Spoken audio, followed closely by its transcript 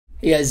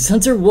Hey guys, it's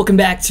Hunter. Welcome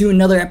back to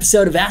another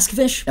episode of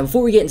ASKgufish. Now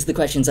before we get into the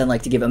questions, I'd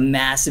like to give a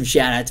massive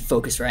shout out to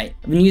Focusrite.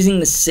 I've been using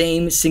the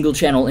same single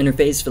channel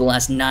interface for the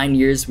last 9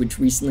 years, which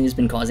recently has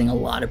been causing a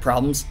lot of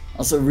problems.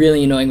 Also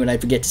really annoying when I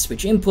forget to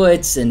switch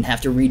inputs and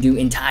have to redo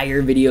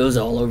entire videos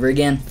all over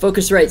again.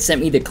 Focusrite sent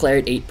me the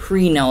Claret 8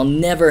 Pre, now I'll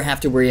never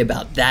have to worry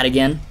about that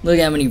again. Look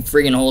how many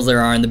friggin' holes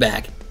there are in the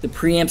back. The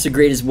preamps are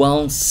great as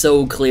well,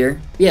 so clear.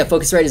 But yeah,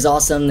 Focusrite is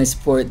awesome. They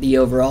support the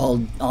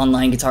overall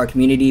online guitar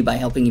community by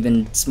helping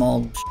even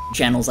small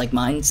channels like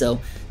mine,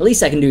 so the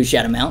least I can do is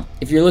shout them out.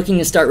 If you're looking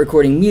to start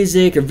recording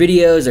music or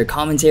videos or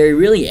commentary,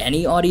 really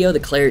any audio, the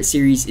Claret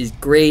series is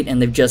great,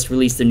 and they've just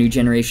released a new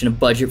generation of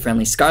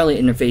budget-friendly Scarlett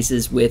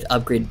interfaces with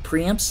upgraded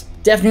preamps.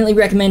 Definitely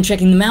recommend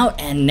checking them out,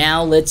 and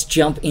now let's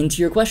jump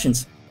into your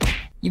questions.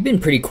 You've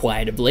been pretty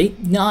quiet of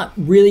late. Not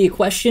really a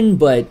question,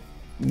 but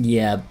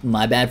yeah,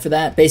 my bad for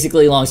that.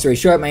 Basically, long story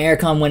short, my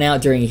aircon went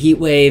out during a heat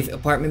wave.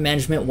 Apartment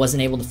management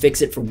wasn't able to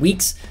fix it for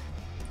weeks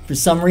for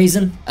some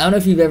reason. I don't know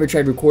if you've ever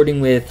tried recording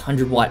with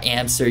 100-watt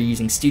amps or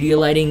using studio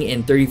lighting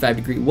in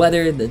 35-degree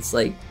weather that's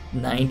like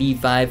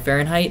 95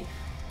 Fahrenheit,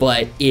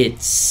 but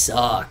it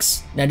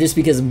sucks. Now, just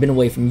because I've been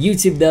away from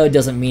YouTube though,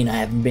 doesn't mean I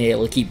haven't been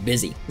able to keep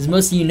busy. As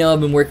most of you know,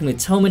 I've been working with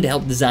Toman to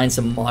help design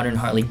some modern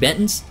Harley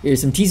Bentons.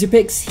 Here's some teaser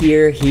pics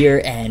here,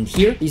 here, and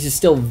here. These are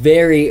still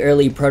very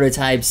early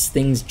prototypes.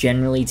 Things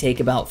generally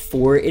take about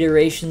 4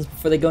 iterations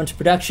before they go into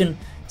production,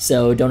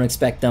 so don't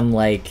expect them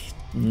like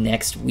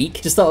next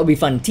week. Just thought it would be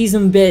fun to tease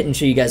them a bit and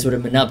show you guys what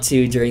I've been up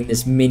to during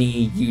this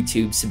mini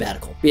YouTube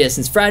sabbatical. But yeah,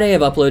 since Friday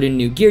I've uploaded a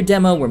new gear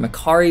demo where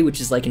Macari,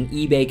 which is like an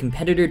eBay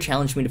competitor,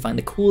 challenged me to find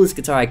the coolest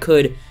guitar I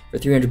could for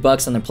 300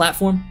 bucks on their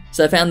platform.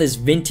 So I found this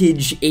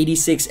vintage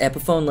 86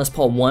 Epiphone Les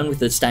Paul 1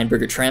 with a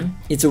Steinberger trem.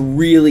 It's a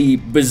really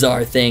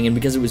bizarre thing, and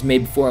because it was made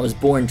before I was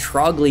born,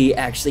 Trogly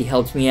actually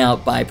helped me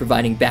out by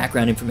providing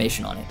background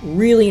information on it.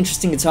 Really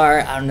interesting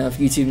guitar. I don't know if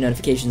YouTube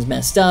notifications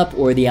messed up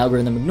or the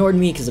algorithm ignored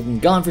me because I've been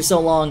gone for so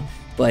long,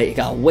 but it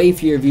got way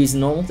fewer views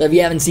than normal. So if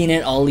you haven't seen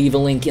it, I'll leave a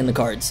link in the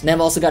cards. And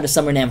I've also got a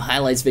Summer NAMM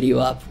highlights video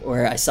up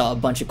where I saw a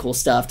bunch of cool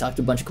stuff, talked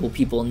to a bunch of cool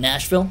people in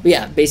Nashville. But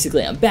yeah,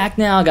 basically I'm back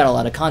now, I got a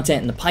lot of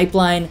content in the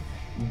pipeline,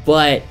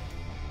 but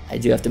I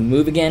do have to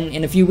move again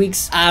in a few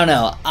weeks. I don't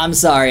know, I'm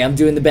sorry, I'm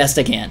doing the best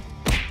I can.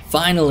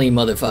 Finally,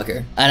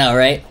 motherfucker. I know,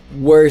 right?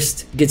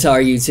 Worst guitar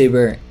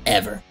YouTuber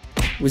ever.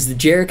 Was the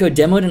Jericho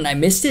demoed and I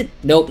missed it?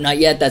 Nope, not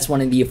yet. That's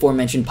one of the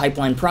aforementioned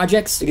pipeline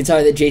projects. The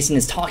guitar that Jason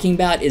is talking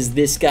about is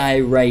this guy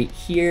right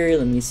here.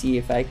 Let me see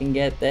if I can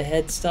get the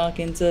headstock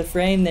into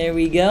frame. There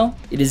we go.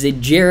 It is a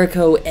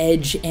Jericho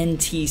Edge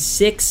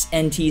NT6.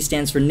 NT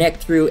stands for neck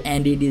through,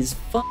 and it is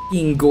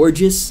fucking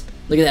gorgeous.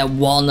 Look at that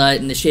walnut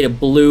and the shade of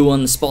blue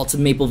on the spalts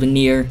of maple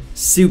veneer.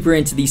 Super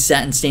into these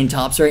satin stained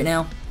tops right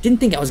now. Didn't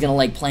think I was gonna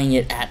like playing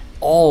it at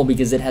all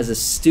because it has a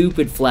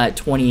stupid flat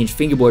 20-inch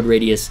fingerboard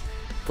radius,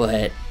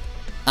 but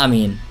I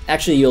mean,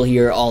 actually you'll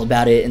hear all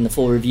about it in the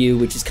full review,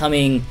 which is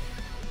coming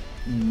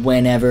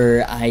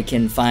whenever I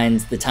can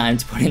find the time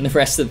to put in the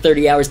rest of the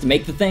 30 hours to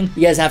make the thing.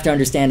 You guys have to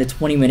understand, a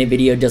 20-minute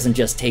video doesn't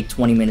just take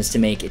 20 minutes to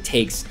make, it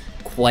takes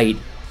quite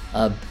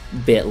a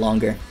bit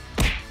longer.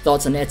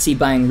 Thoughts on Etsy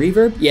buying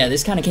Reverb? Yeah,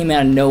 this kind of came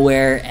out of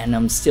nowhere, and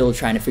I'm still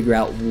trying to figure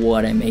out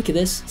what I make of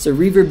this. So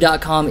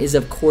Reverb.com is,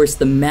 of course,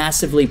 the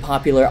massively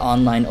popular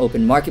online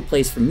open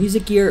marketplace for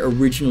music gear,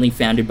 originally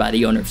founded by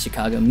the owner of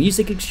Chicago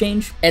Music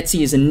Exchange.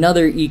 Etsy is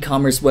another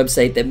e-commerce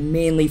website that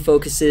mainly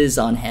focuses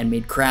on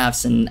handmade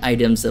crafts and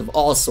items of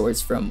all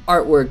sorts, from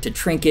artwork to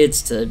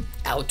trinkets to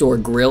outdoor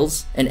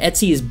grills. And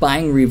Etsy is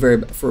buying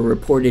Reverb for a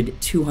reported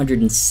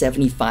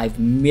 $275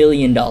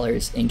 million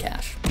in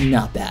cash.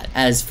 Not bad.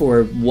 As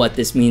for what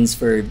this means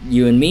for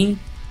you and me,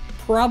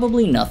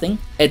 probably nothing.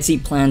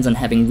 Etsy plans on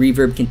having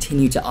Reverb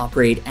continue to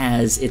operate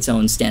as its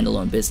own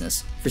standalone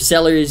business. For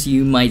sellers,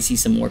 you might see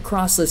some more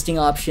cross-listing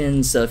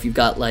options, so if you've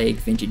got like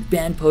vintage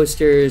band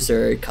posters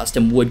or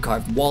custom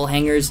wood-carved wall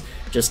hangers,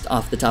 just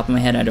off the top of my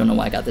head, I don't know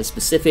why I got this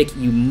specific,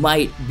 you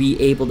might be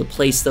able to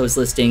place those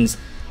listings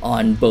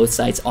on both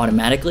sites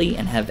automatically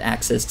and have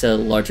access to a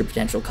larger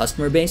potential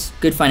customer base.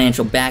 Good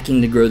financial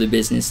backing to grow the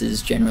business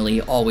is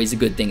generally always a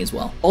good thing as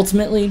well.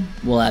 Ultimately,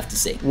 we'll have to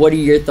see. What are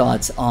your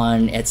thoughts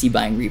on Etsy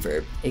buying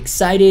Reverb?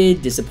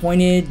 Excited,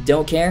 disappointed,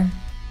 don't care?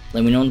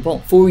 Let me know in the poll.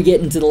 Before we get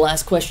into the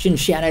last question,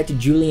 shout out to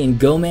Julian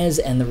Gomez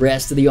and the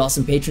rest of the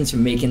awesome patrons for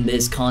making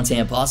this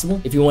content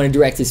possible. If you want to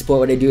directly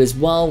support what I do as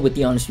well with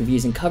the honest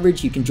reviews and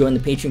coverage, you can join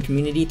the Patreon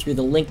community through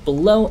the link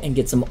below and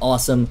get some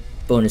awesome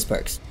bonus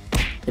perks.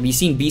 Have you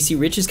seen BC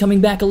Rich is coming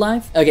back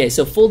alive? Okay,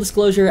 so full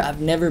disclosure, I've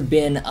never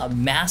been a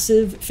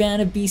massive fan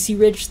of BC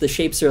Rich. The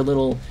shapes are a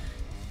little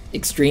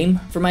extreme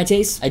for my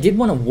taste. I did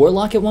want a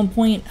Warlock at one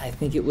point. I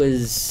think it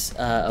was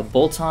a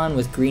bolt-on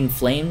with green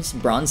flames,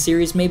 Bronze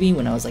Series maybe,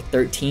 when I was like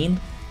 13,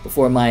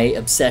 before my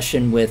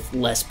obsession with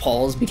Les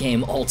Pauls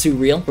became all too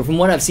real. But from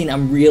what I've seen,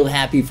 I'm real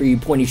happy for you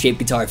pointy-shaped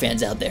guitar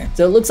fans out there.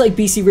 So it looks like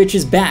BC Rich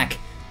is back.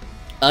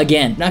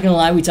 Again, not gonna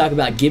lie, we talk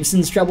about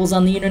Gibson's troubles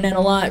on the internet a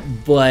lot,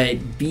 but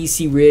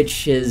BC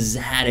Rich has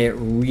had it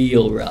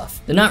real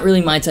rough. They're not really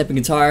my type of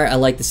guitar. I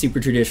like the super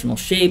traditional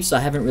shape, so I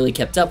haven't really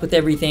kept up with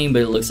everything,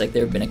 but it looks like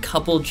there have been a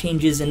couple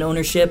changes in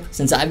ownership.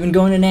 Since I've been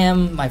going to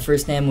NAMM, my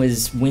first NAMM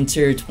was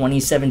winter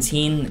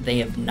 2017. They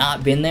have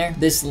not been there.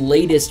 This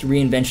latest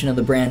reinvention of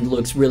the brand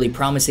looks really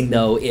promising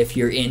though if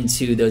you're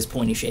into those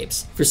pointy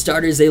shapes. For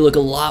starters, they look a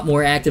lot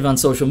more active on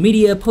social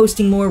media,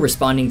 posting more,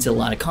 responding to a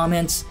lot of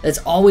comments. That's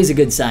always a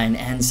good sign,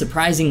 and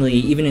surprisingly,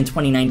 even in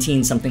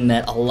 2019, something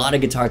that a lot of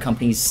guitar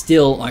companies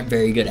still aren't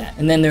very good at.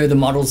 And then there are the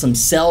models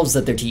themselves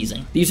that they're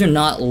teasing. These are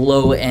not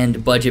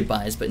low-end budget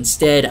buys, but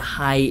instead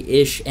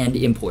high-ish end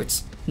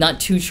imports.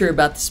 Not too sure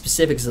about the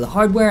specifics of the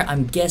hardware.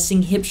 I'm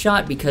guessing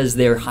Hipshot because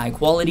they're high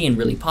quality and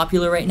really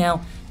popular right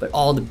now, but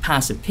all the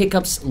passive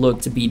pickups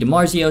look to be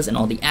DiMarzios and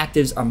all the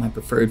actives are my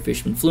preferred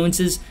Fishman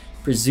Fluences,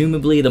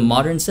 presumably the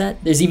modern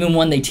set. There's even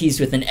one they teased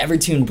with an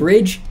Evertune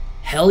bridge.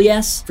 Hell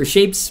yes. For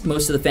shapes,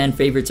 most of the fan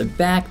favorites are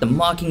back. The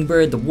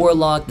Mockingbird, the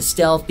Warlock, the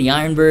Stealth, the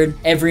Ironbird.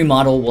 Every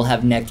model will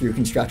have neck-through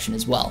construction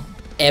as well.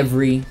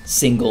 Every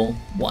single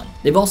one.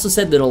 They've also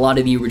said that a lot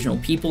of the original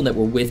people that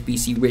were with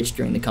BC Rich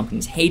during the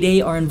company's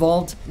heyday are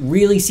involved.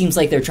 Really seems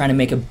like they're trying to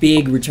make a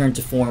big return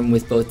to form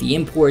with both the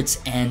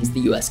imports and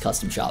the US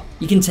custom shop.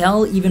 You can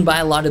tell even by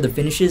a lot of the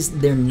finishes,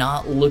 they're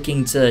not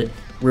looking to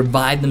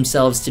revive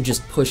themselves to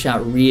just push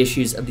out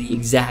reissues of the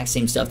exact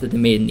same stuff that they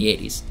made in the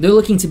 80s. They're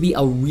looking to be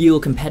a real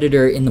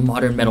competitor in the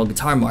modern metal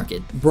guitar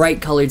market.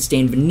 Bright colored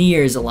stained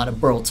veneers, a lot of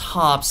burl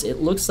tops.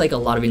 It looks like a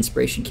lot of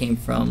inspiration came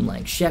from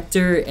like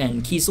Schecter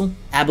and Kiesel.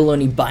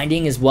 Abalone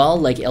binding as well,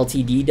 like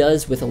LTD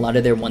does with a lot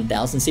of their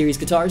 1000 series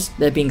guitars.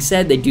 That being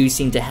said, they do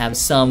seem to have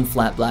some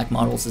flat black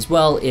models as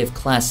well if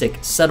classic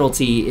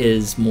subtlety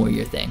is more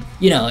your thing.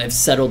 You know, if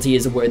subtlety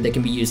is a word that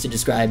can be used to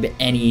describe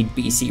any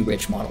BC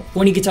Rich model.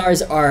 Pointy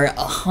guitars are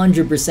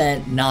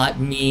 100% not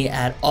me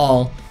at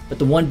all, but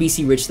the one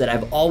BC Rich that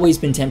I've always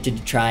been tempted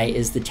to try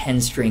is the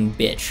 10-string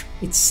bitch.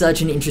 It's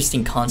such an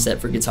interesting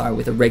concept for guitar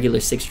with a regular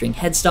 6-string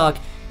headstock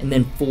and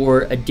then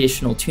 4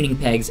 additional tuning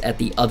pegs at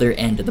the other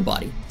end of the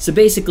body. So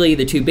basically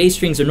the 2 bass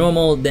strings are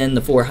normal, then the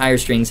 4 higher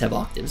strings have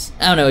octaves.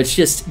 I don't know, it's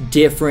just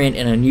different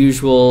and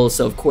unusual,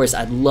 so of course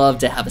I'd love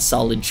to have a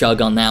solid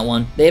chug on that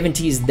one. They haven't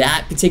teased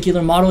that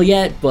particular model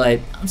yet,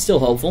 but I'm still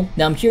hopeful.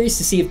 Now I'm curious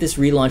to see if this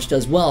relaunch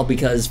does well,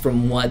 because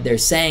from what they're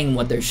saying,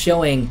 what they're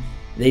showing,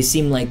 they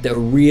seem like they're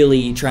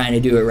really trying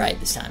to do it right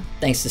this time.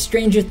 Thanks to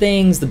Stranger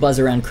Things, the buzz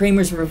around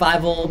Kramer's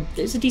revival,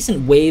 there's a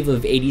decent wave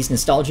of 80s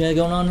nostalgia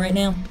going on right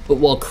now. But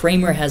while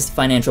Kramer has the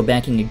financial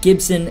backing of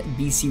Gibson,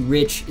 BC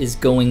Rich is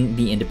going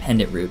the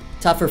independent route.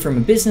 Tougher from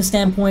a business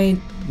standpoint,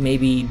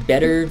 maybe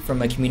better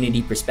from a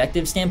community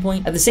perspective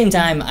standpoint. At the same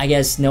time, I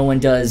guess no one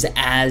does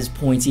as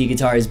pointy a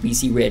guitar as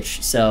BC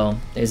Rich, so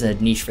there's a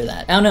niche for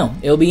that. I don't know,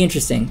 it'll be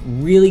interesting.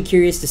 Really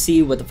curious to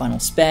see what the final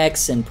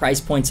specs and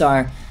price points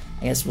are.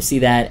 I guess we'll see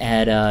that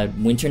at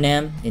Winter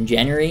NAMM in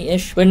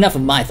January-ish. But enough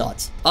of my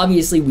thoughts.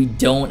 Obviously, we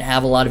don't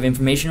have a lot of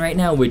information right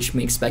now, which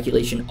makes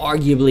speculation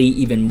arguably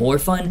even more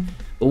fun.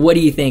 But what do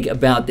you think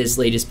about this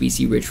latest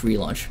BC Rich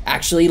relaunch?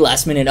 Actually,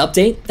 last minute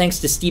update. Thanks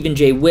to Stephen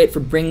J. Witt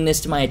for bringing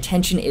this to my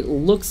attention. It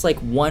looks like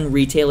one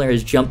retailer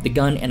has jumped the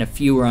gun and a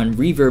few are on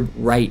Reverb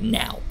right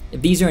now.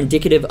 If these are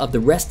indicative of the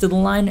rest of the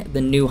line,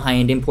 the new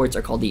high-end imports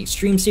are called the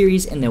Extreme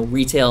Series and they'll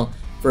retail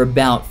for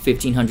about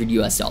 $1,500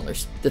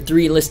 US. The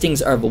 3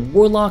 listings are of a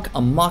Warlock,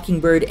 a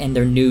Mockingbird, and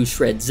their new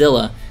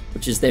Shredzilla,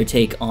 which is their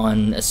take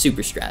on a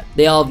Super Strat.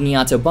 They all have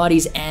Niato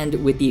bodies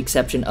and, with the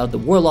exception of the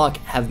Warlock,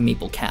 have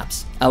maple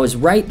caps. I was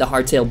right, the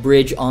hardtail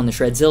bridge on the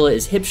Shredzilla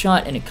is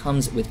Hipshot and it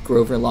comes with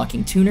Grover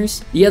locking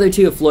tuners. The other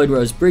 2 have Floyd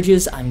Rose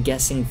bridges, I'm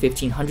guessing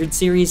 1500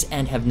 series,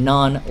 and have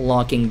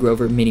non-locking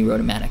Grover mini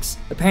rotomatics.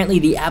 Apparently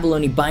the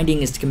abalone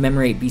binding is to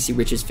commemorate BC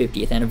Rich's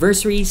 50th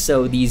anniversary,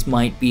 so these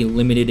might be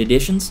limited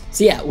editions.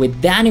 So yeah,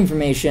 with that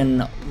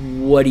information,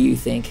 what do you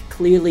think?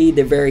 Clearly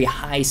they're very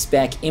high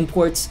spec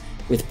imports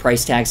with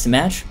price tags to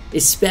match,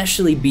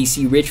 especially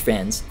BC Rich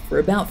fans. For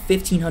about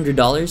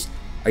 $1,500,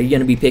 are you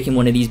going to be picking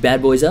one of these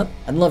bad boys up?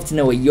 I'd love to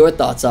know what your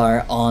thoughts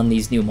are on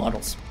these new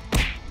models.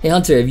 Hey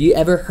Hunter, have you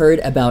ever heard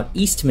about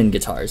Eastman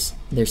guitars?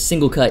 Their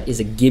single cut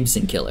is a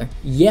Gibson killer.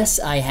 Yes,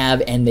 I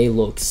have, and they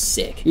look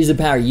sick. Here's the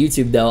power of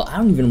YouTube though. I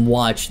don't even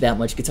watch that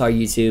much guitar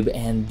YouTube,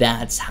 and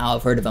that's how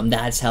I've heard of them.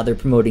 That's how they're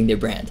promoting their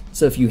brand.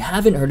 So if you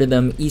haven't heard of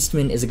them,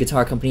 Eastman is a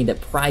guitar company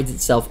that prides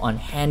itself on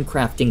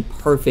handcrafting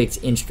perfect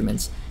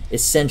instruments,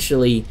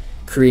 essentially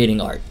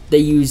creating art. They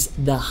use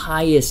the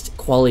highest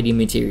quality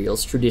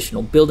materials,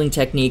 traditional building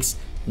techniques,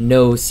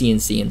 no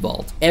CNC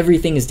involved.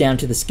 Everything is down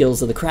to the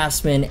skills of the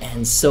craftsman,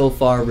 and so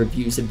far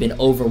reviews have been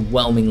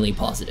overwhelmingly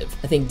positive.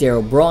 I think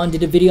Daryl Braun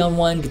did a video on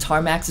one,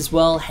 Guitar Max as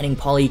well, Henning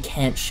Polly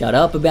can't shut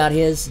up about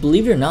his.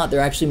 Believe it or not,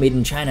 they're actually made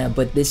in China,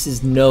 but this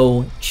is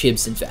no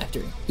Chibson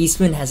factory.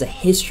 Eastman has a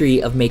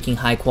history of making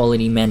high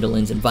quality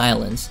mandolins and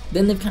violins.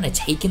 Then they've kind of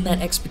taken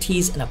that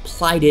expertise and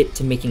applied it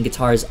to making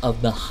guitars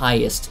of the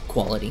highest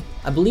quality.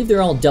 I believe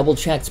they're all double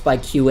checked by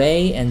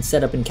QA and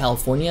set up in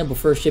California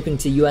before shipping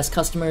to US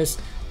customers.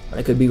 but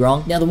I could be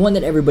wrong. Now, the one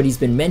that everybody's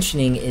been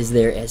mentioning is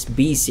their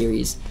SB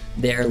series,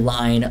 their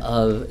line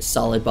of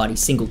solid body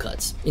single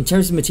cuts. In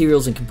terms of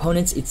materials and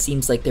components, it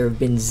seems like there have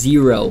been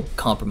zero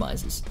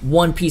compromises.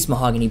 One-piece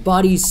mahogany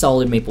bodies,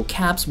 solid maple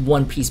caps,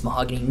 one-piece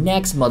mahogany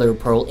necks, mother of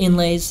pearl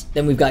inlays.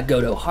 Then we've got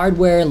Godot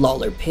hardware,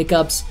 Lawler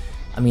pickups.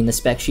 I mean, the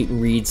spec sheet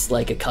reads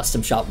like a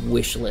custom shop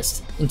wish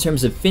list. In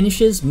terms of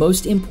finishes,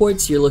 most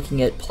imports you're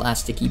looking at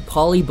plasticky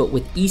poly, but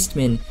with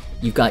Eastman,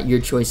 you've got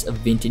your choice of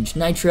vintage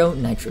nitro,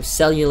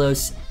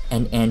 nitrocellulose,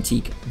 and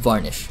antique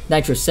varnish.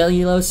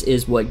 Nitrocellulose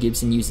is what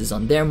Gibson uses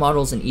on their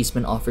models, and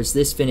Eastman offers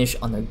this finish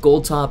on their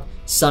gold top,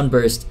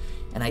 sunburst,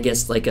 and I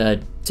guess like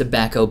a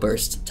tobacco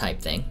burst type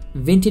thing.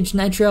 Vintage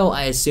nitro,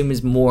 I assume,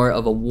 is more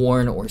of a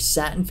worn or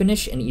satin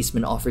finish, and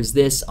Eastman offers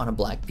this on a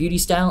black beauty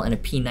style and a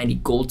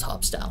P90 gold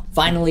top style.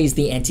 Finally is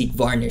the antique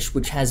varnish,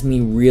 which has me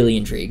really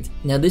intrigued.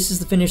 Now, this is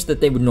the finish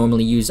that they would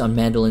normally use on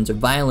mandolins or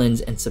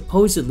violins, and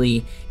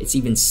supposedly it's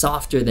even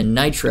softer than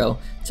nitro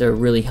to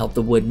really help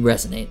the wood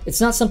resonate.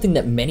 It's not something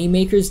that many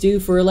makers do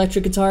for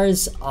electric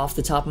guitars. Off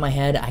the top of my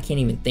head, I can't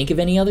even think of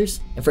any others.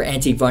 And for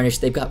antique varnish,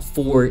 they've got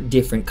 4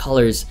 different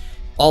colors,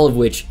 all of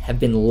which have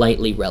been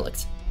lightly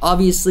relicked.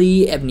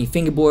 Obviously, ebony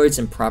fingerboards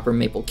and proper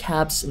maple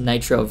caps,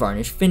 nitro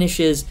varnish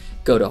finishes,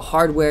 Godot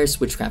hardware,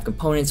 switchcraft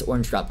components,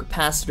 orange drop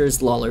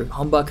capacitors, Lawler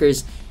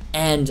humbuckers,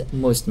 and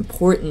most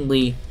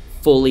importantly,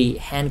 fully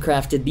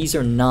handcrafted. These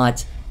are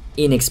not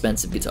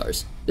inexpensive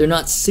guitars. They're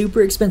not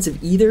super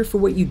expensive either for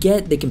what you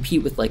get. They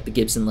compete with like the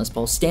Gibson Les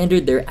Paul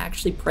Standard. They're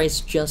actually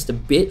priced just a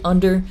bit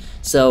under,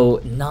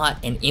 so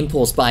not an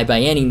impulse buy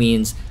by any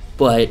means,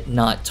 but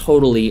not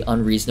totally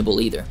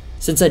unreasonable either.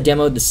 Since I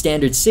demoed the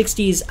standard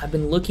 60s, I've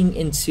been looking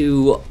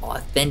into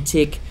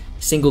authentic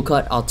single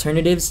cut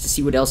alternatives to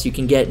see what else you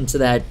can get into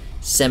that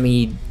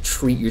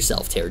semi-treat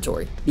yourself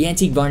territory. The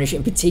antique varnish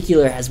in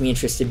particular has me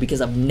interested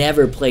because I've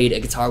never played a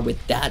guitar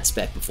with that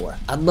spec before.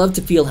 I'd love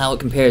to feel how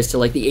it compares to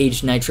like the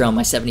aged nitro on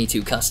my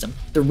 72 Custom.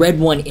 The red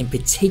one in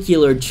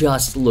particular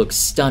just looks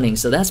stunning,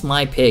 so that's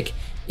my pick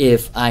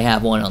if I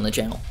have one on the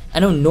channel. I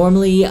know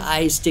normally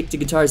I stick to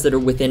guitars that are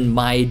within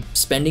my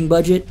spending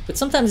budget, but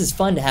sometimes it's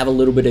fun to have a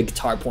little bit of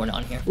guitar porn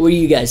on here. What do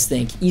you guys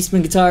think?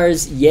 Eastman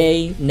guitars,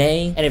 yay,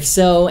 nay? And if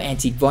so,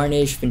 antique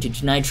varnish,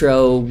 vintage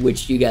nitro,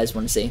 which do you guys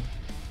want to see?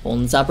 Hole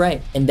in the top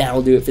right. And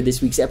that'll do it for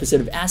this week's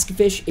episode of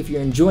Ask-A-Fish. If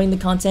you're enjoying the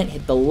content,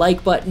 hit the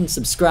like button,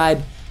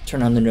 subscribe,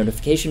 turn on the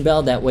notification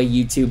bell. That way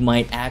YouTube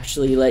might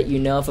actually let you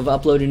know if I've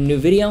uploaded a new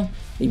video.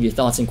 Leave your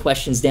thoughts and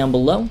questions down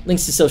below.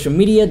 Links to social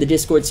media, the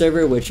Discord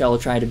server, which I'll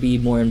try to be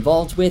more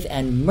involved with,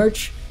 and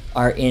merch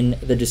are in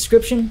the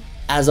description.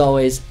 As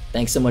always,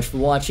 thanks so much for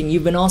watching.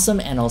 You've been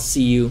awesome, and I'll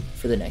see you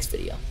for the next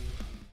video.